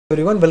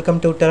Everyone, welcome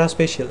to Terra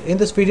Spatial. In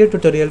this video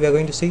tutorial we are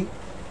going to see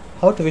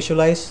how to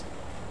visualize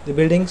the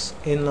buildings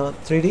in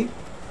 3D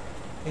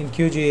in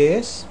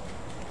QGIS.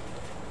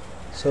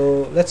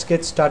 So let's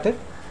get started.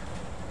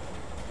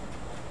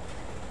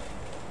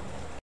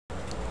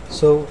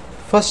 So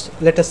first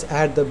let us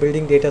add the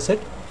building dataset.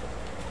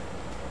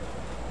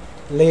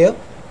 Layer,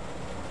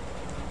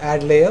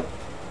 add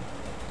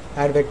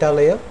vector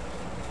layer.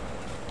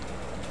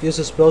 Use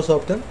this browse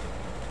option.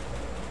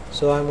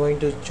 So I'm going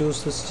to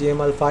choose this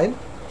GML file.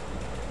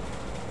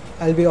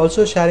 I'll be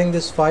also sharing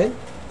this file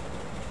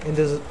in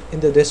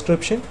the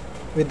description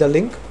with the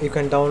link. You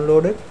can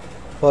download it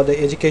for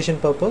the education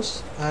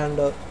purpose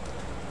and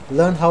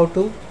learn how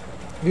to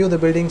view the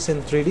buildings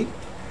in 3D.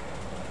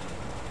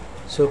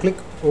 So click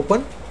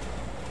open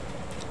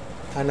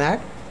and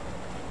add.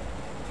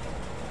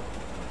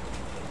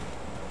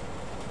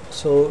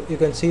 So you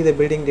can see the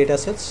building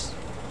datasets.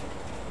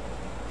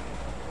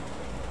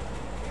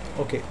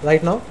 Okay,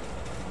 right now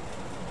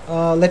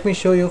let me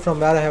show you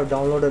from where I have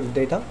downloaded the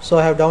data. So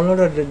I have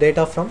downloaded the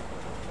data from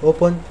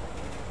Open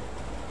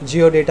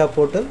Geodata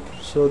portal.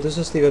 So this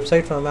is the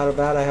website from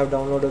where I have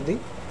downloaded the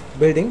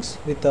buildings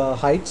with the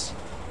heights.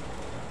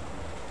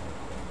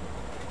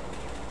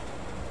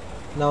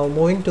 Now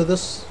moving to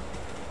this,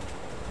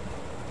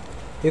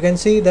 you can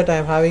see that I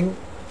am having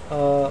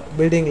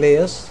building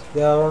layers.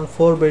 There are around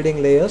 4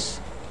 building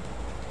layers.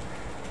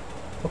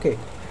 Okay,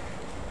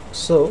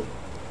 so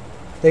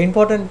the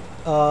important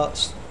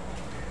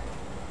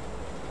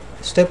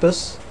step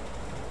is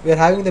we are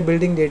having the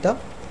building data,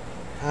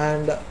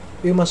 and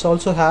we must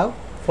also have,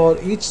 for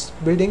each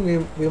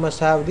building we must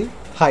have the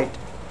height.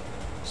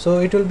 So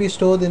it will be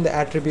stored in the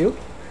attribute.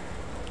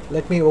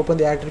 Let me open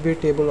the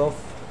attribute table of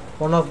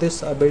one of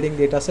this building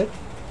data set,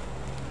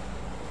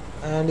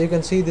 and you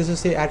can see this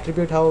is the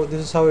attribute, this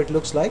is how it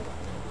looks like,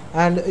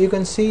 and you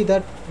can see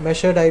that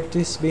measured height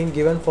is being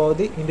given for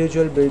the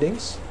individual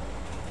buildings.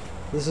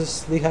 This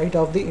is the height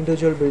of the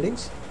individual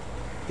buildings.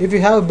 If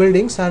you have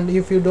buildings and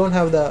if you don't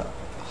have the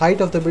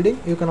height of the building,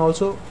 you can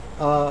also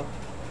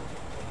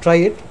try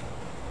it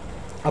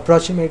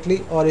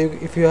approximately, or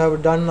if you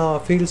have done a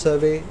field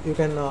survey, you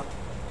can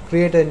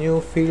create a new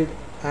field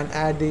and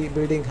add the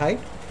building height,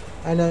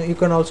 and you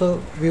can also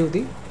view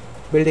the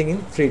building in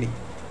 3D.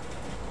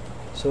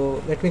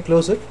 So let me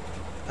close it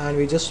and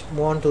we just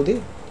move on to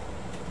the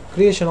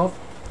creation of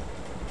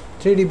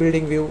 3D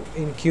building view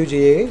in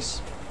QGIS.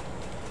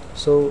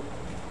 So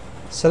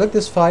select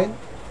this file,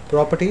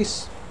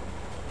 properties.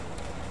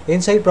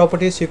 Inside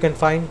properties you can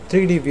find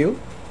 3D view.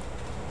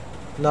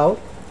 Now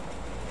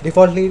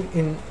defaultly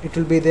it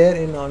will be there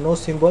in no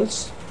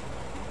symbols.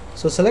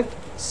 So select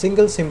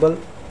single symbol,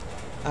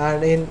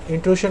 and in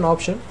intrusion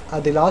option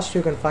at the last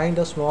you can find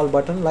a small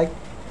button, like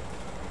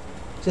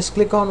just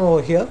click on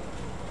over here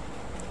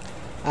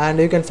and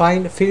you can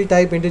find field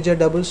type integer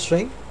double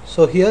string.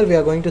 So here we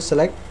are going to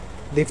select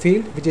the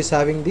field which is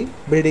having the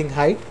building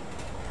height.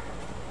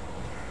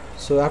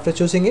 So after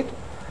choosing it,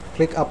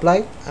 click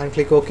apply and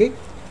click OK.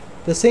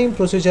 The same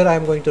procedure I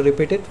am going to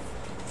repeat it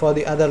for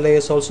the other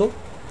layers also.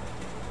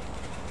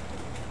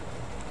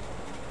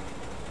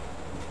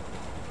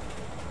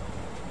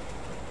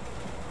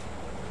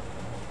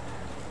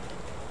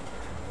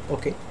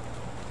 Okay,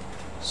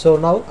 so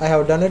now I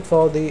have done it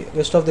for the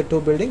rest of the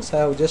 2 buildings. I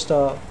have just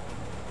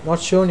not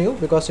shown you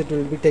because it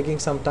will be taking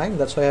some time,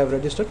 that's why I have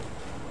registered.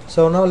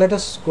 So now let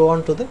us go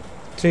on to the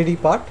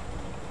 3D part.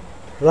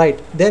 Right,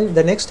 then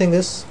the next thing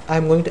is I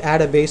am going to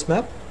add a base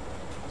map.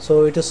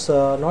 So it is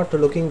not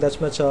looking that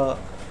much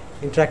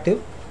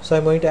interactive. So I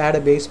am going to add a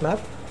base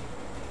map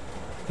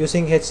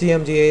using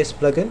HCMGIS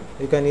plugin.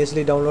 You can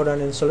easily download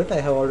and install it.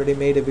 I have already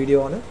made a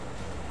video on it.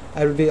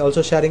 I will be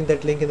also sharing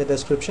that link in the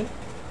description.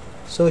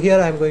 So here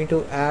I am going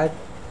to add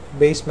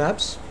base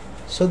maps.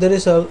 So there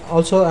is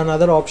also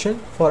another option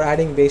for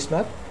adding base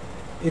map.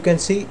 You can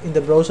see in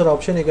the browser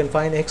option you can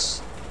find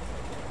X,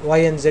 Y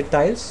and Z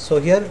tiles.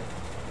 So here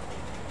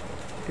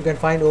you can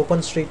find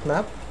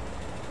OpenStreetMap.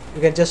 You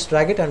can just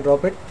drag it and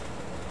drop it.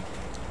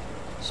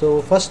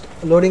 So first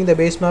loading the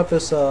base map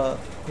is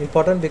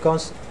important,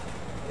 because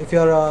if you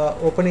are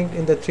opening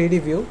in the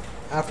 3D view,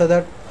 after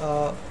that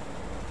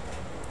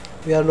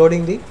we are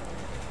loading the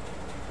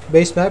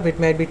base map, it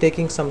might be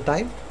taking some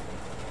time.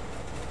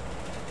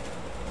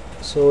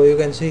 So you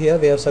can see here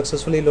we have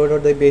successfully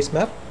loaded the base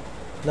map.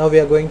 Now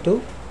we are going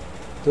to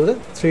do the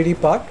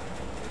 3D part.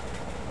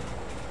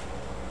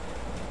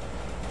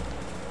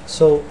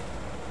 So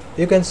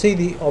you can see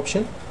the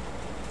option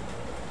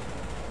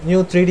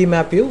new 3D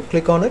map view.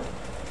 Click on it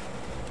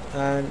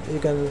and you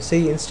can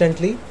see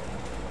instantly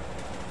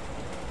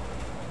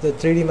the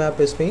 3D map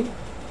is being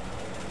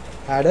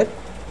added.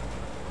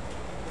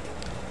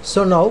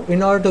 So now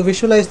in order to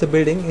visualize the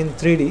building in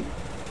 3D,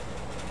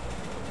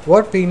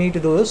 what we need to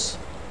do is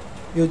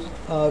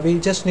we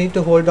just need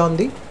to hold down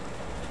the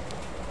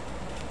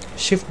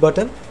shift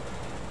button,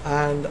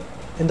 and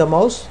in the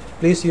mouse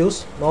please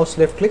use mouse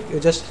left click. You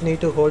just need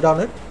to hold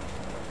on it,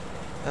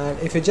 and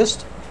if you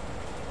just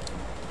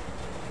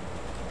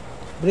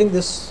bring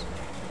this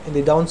in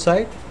the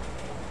downside,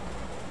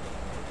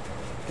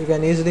 you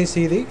can easily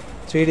see the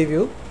 3D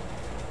view.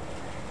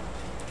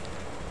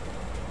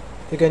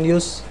 You can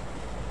use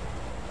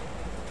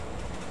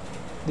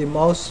the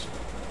mouse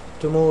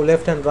to move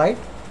left and right.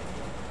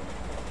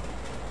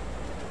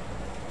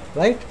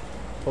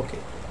 Okay,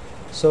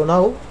 so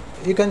now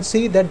you can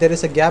see that there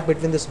is a gap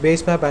between this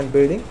base map and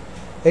building.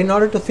 In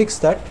order to fix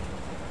that,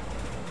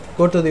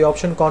 go to the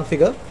option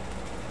configure,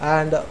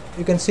 and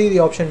you can see the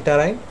option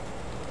terrain.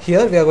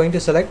 Here we are going to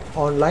select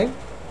online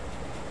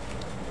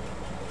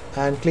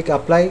and click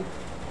apply,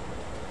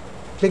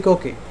 click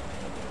OK.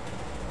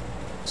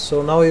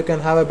 So now you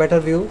can have a better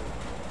view.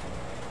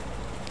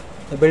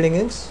 The building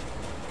is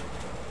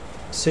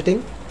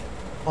sitting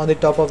on the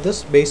top of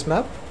this base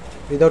map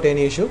without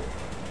any issue.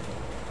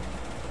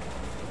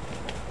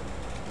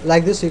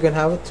 Like this you can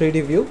have a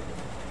 3D view.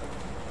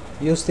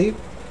 Use the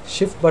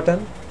shift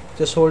button,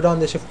 just hold on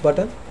the shift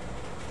button,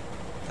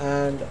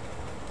 and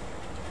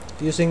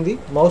using the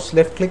mouse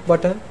left click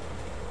button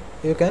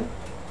you can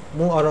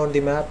move around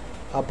the map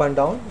up and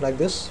down like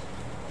this.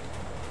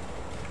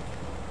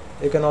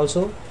 You can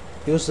also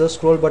use the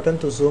scroll button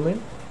to zoom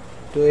in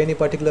to any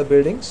particular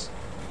buildings.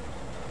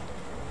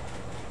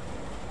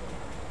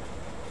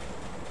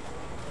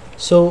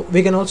 So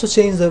we can also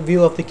change the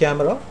view of the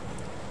camera,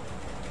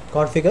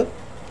 configure,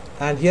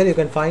 and here you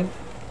can find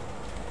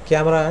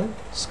camera and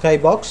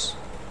skybox.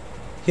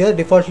 Here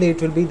defaultly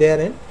it will be there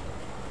in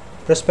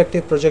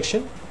perspective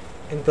projection,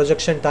 in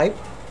projection type,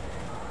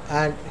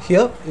 and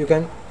here you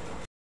can.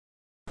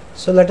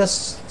 So let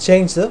us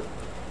change the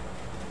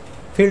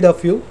field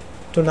of view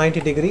to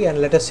 90° and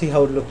let us see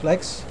how it looks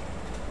like.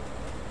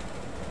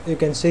 You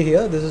can see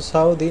here, this is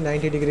how the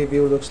 90°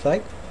 view looks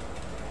like.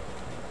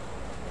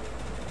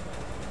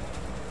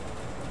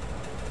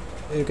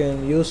 You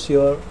can use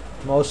your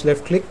mouse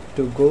left click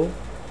to go.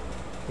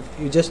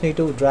 You just need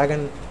to drag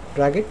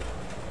it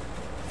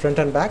front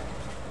and back.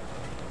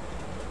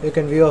 You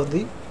can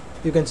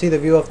see the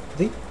view of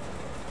the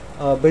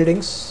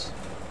buildings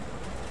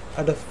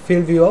at a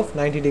field view of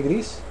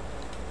 90°.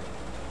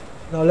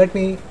 Now let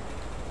me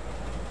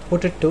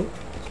put it to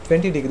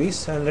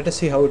 20° and let us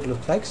see how it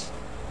looks like.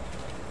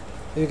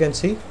 You can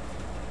see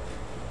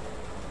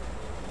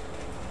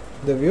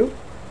the view.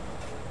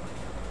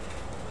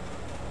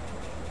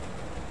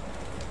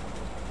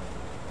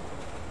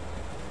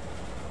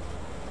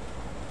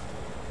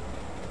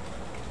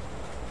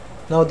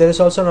 Now there is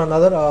also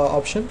another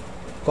option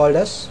called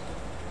as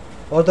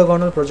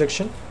orthogonal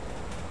projection.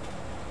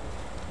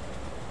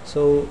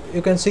 So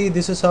you can see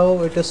this is how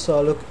it is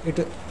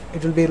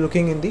it will be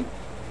looking in the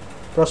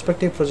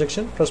perspective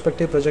projection.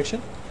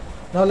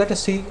 Now let us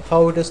see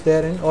how it is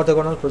there in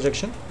orthogonal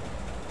projection.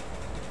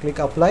 Click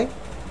apply,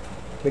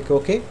 click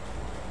OK.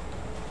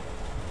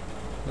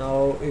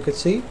 Now you can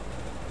see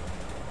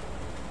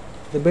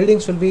the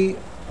buildings will be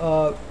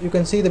you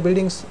can see the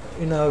buildings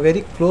in a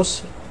very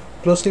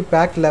closely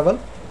packed level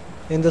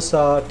in this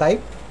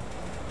type.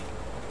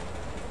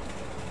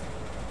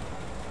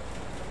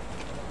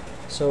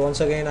 So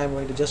once again I am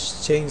going to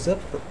just change the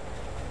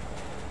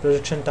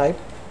projection type,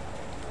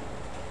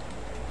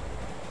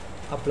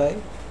 apply,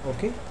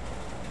 OK,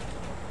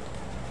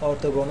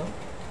 orthogonal,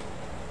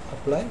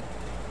 apply.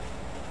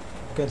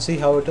 You can see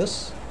how it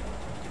is.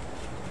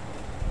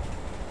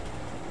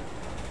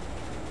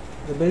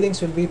 The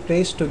buildings will be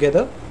placed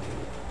together.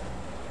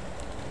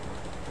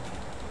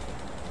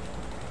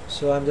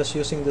 So I'm just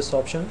using this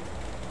option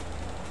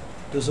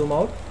to zoom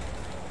out.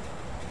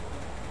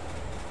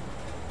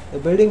 The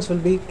buildings will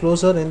be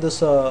closer in this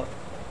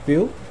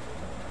view.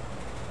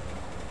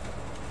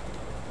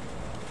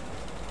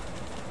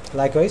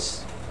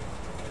 Likewise.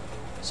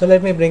 So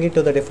let me bring it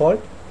to the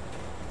default.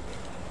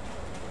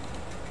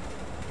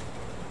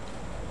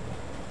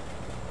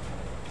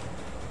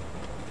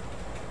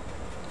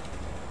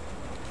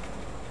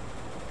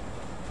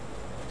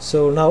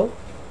 So now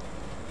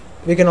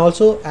we can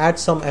also add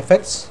some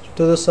effects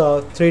to this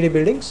 3D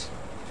buildings.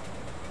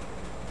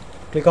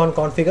 Click on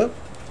configure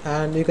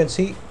and you can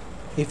see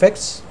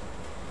effects.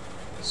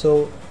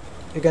 So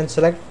you can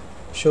select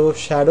show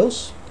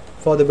shadows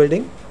for the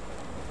building.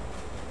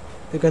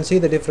 You can see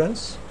the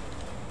difference.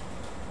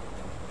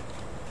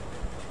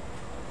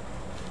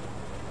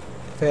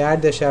 If I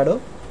add the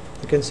shadow,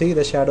 you can see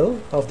the shadow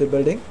of the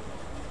building.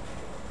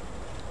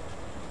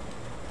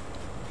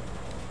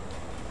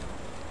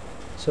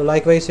 So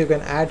likewise you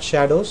can add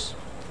shadows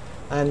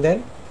and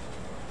then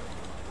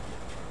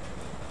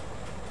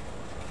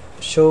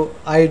show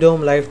eye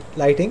dome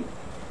lighting.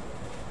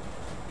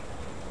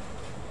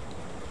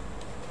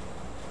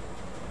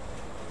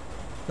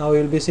 Now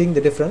you will be seeing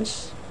the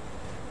difference.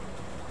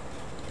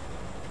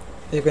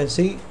 You can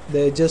see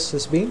the edges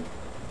has been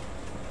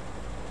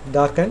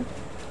darkened.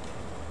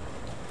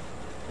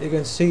 You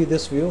can see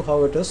this view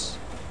how it is.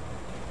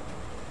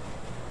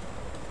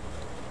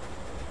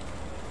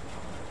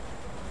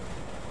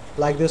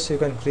 Like this you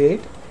can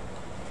create,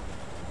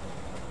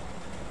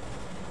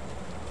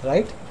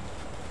 right?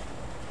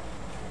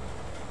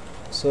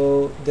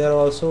 So there are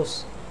also,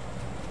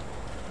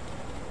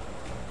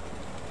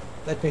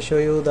 let me show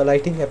you the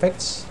lighting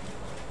effects.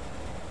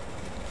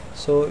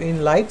 So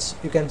in lights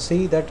you can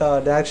see that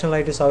directional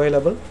light is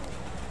available.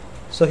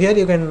 So here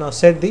you can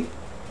set the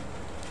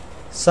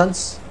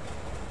sun's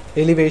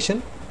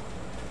elevation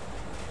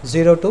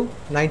 0 to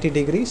 90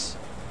 degrees.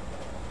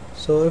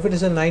 So if it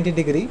is a 90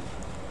 degree,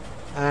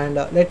 and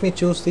let me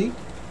choose the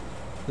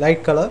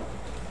light color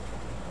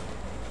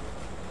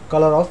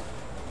of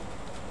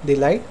the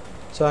light.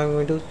 So I'm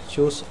going to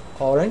choose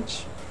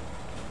orange,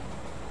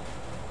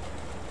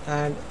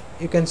 and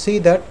you can see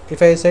that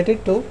if I set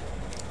it to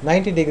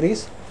 90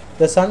 degrees,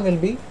 the sun will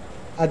be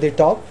at the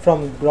top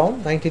from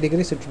ground. 90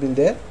 degrees it will be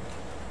there,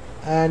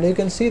 and you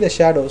can see the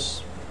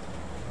shadows.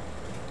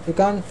 You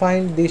can't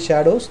find the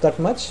shadows that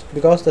much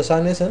because the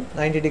sun is in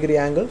 90-degree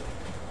angle.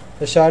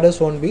 The shadows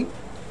won't be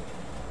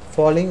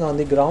falling on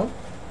the ground.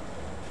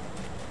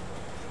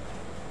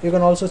 You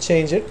can also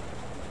change it.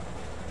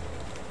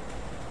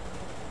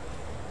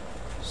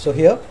 So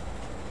here,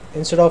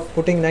 instead of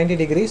putting 90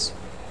 degrees,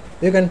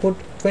 you can put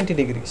 20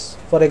 degrees.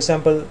 For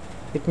example,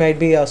 it might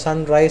be a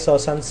sunrise or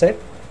sunset.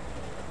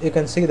 You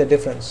can see the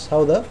difference,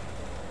 how the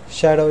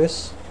shadow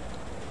is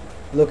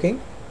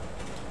looking.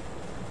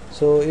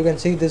 So you can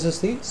see this is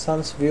the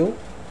sun's view,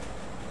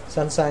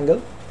 sun's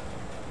angle,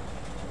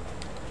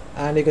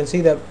 and you can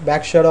see the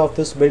back shadow of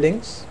these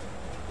buildings.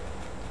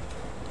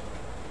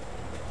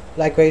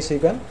 Likewise, you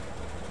can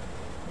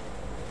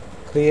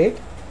create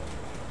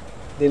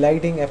the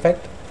lighting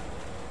effect.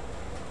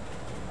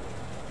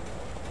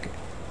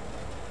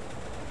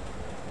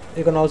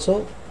 You can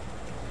also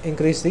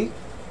increase the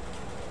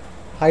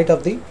height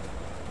of the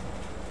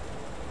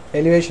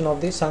elevation of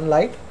the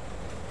sunlight.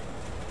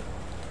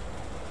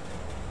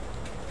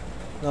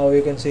 Now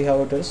you can see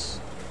how it is.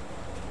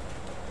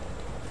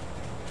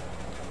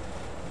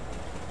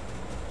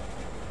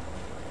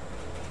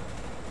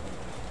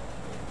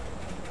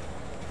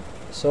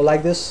 So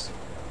like this,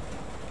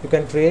 you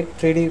can create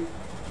 3D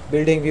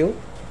building view.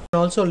 You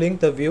can also link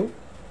the view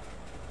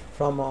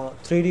from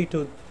 3D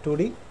to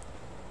 2D.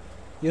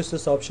 Use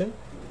this option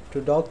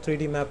to dock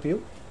 3D map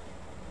view.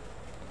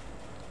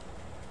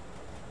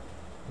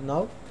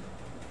 Now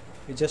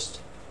we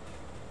just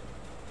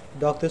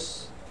dock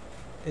this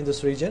in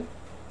this region.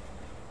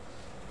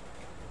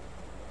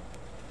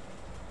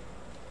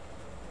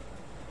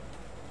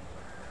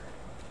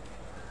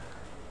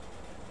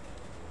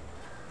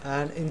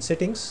 And in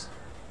settings,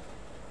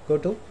 go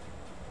to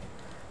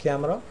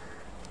camera,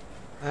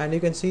 and you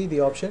can see the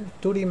option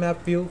 2D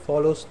map view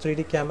follows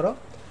 3D camera,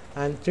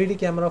 and 3D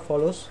camera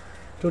follows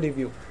 2D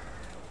view.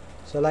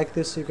 So like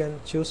this, you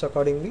can choose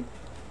accordingly.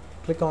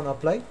 Click on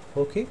apply.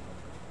 OK.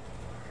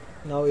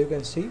 Now you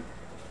can see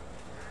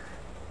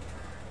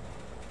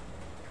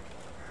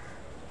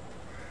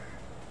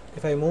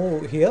if I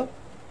move here,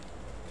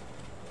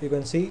 you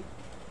can see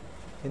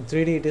in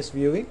 3D it is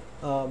viewing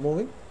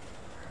moving.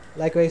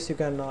 Likewise, you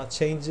can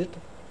change it.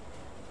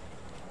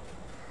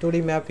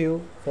 2D map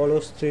view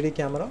follows 3D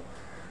camera.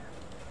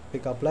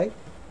 Click apply,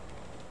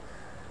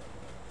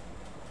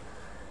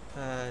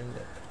 and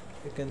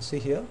you can see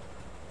here,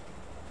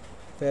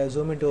 if I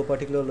zoom into a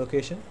particular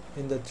location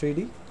in the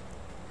 3D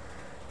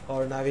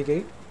or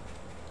navigate,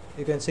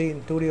 you can see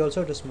in 2D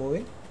also it is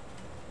moving.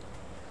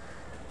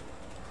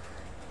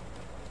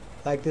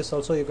 Like this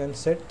also you can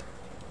set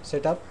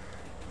up.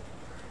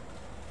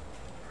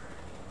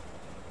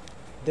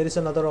 There is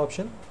another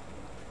option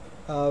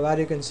where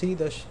you can see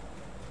the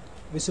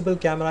visible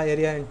camera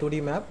area in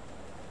 2D map.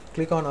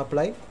 Click on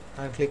apply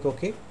and click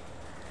OK.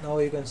 Now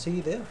you can see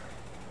the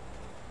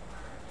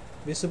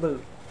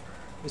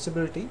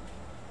visibility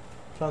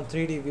from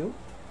 3D view.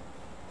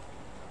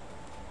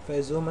 If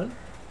I zoom in,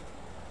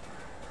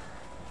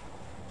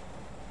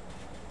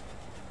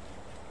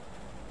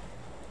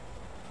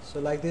 so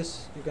like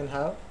this you can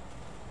have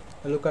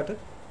a look at it.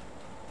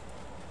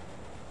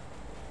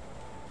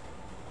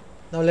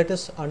 Now let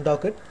us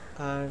undock it,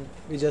 and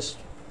we just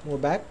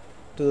move back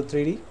to the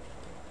 3D.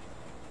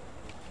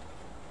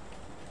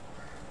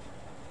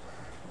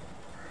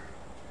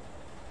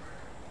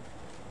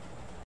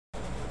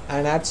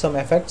 And add some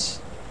effects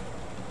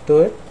to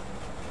it.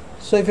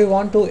 So if you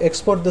want to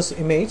export this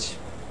image,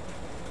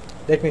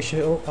 let me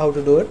show how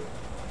to do it.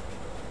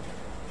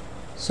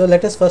 So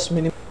let us first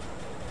minimize.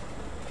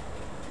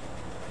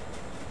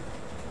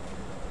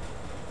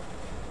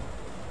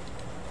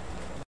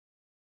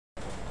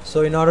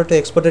 So in order to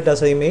export it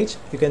as an image,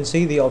 you can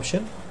see the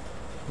option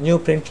new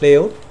print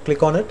layout.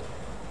 Click on it.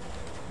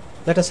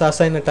 Let us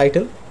assign a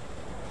title.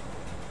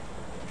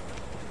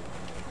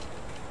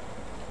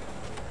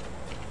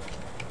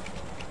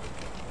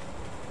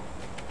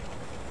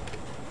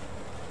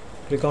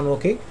 Click on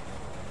OK.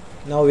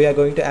 Now we are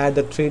going to add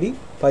the 3D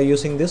by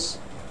using this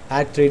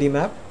add 3D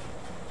map.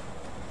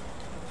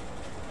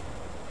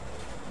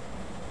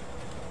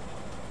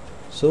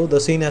 So the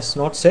scene has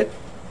not set.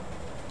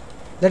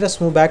 Let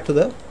us move back to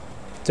the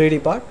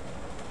 3D part.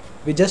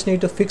 We just need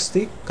to fix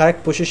the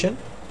correct position.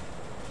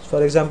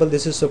 For example,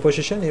 this is the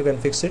position, you can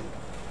fix it.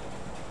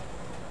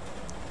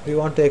 If you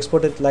want to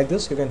export it like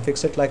this, you can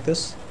fix it like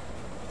this.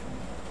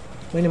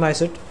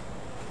 Minimize it,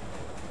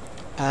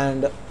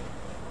 and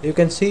you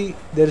can see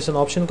there is an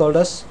option called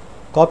as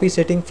copy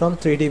setting from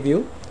 3D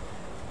view.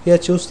 Here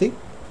choose the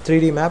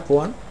 3D map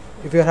 1.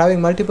 If you are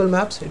having multiple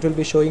maps, it will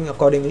be showing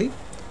accordingly.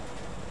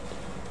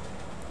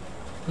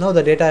 Now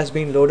the data has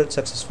been loaded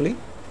successfully.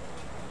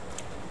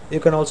 You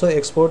can also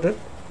export it.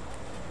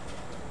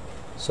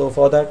 So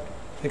for that,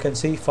 you can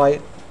see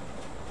file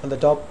on the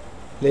top,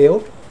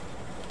 layout,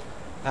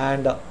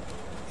 and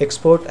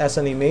export as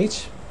an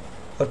image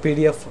or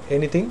PDF,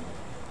 anything.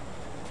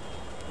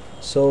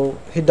 So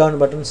hit down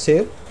button,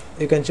 save.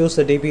 You can choose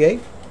the DPI.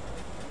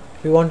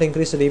 If you want to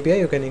increase the DPI,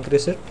 you can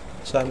increase it.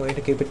 So I'm going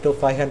to keep it to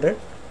 500.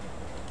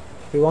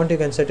 If you want, you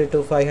can set it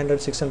to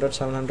 500, 600,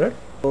 700.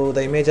 So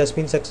the image has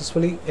been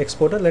successfully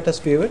exported. Let us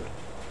view it.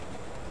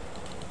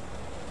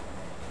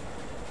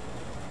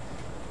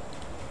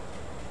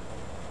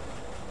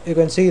 You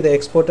can see the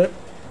exported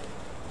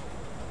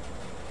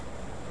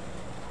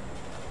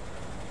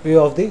view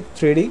of the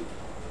 3D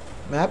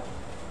map.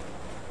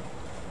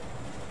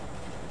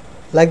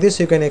 Like this,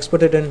 you can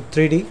export it in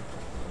 3D.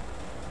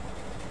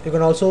 You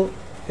can also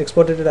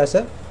export it as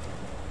a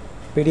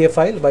PDF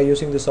file by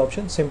using this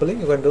option. Simply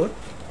you can do it.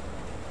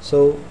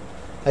 So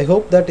I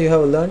hope that you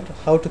have learned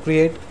how to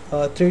create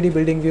a 3D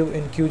building view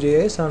in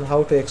QGIS and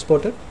how to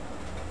export it.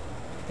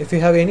 If you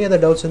have any other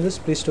doubts in this,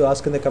 please do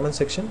ask in the comment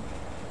section.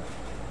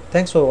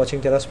 Thanks for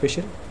watching Terra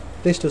Spatial.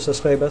 Please do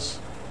subscribe us.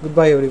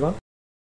 Goodbye everyone.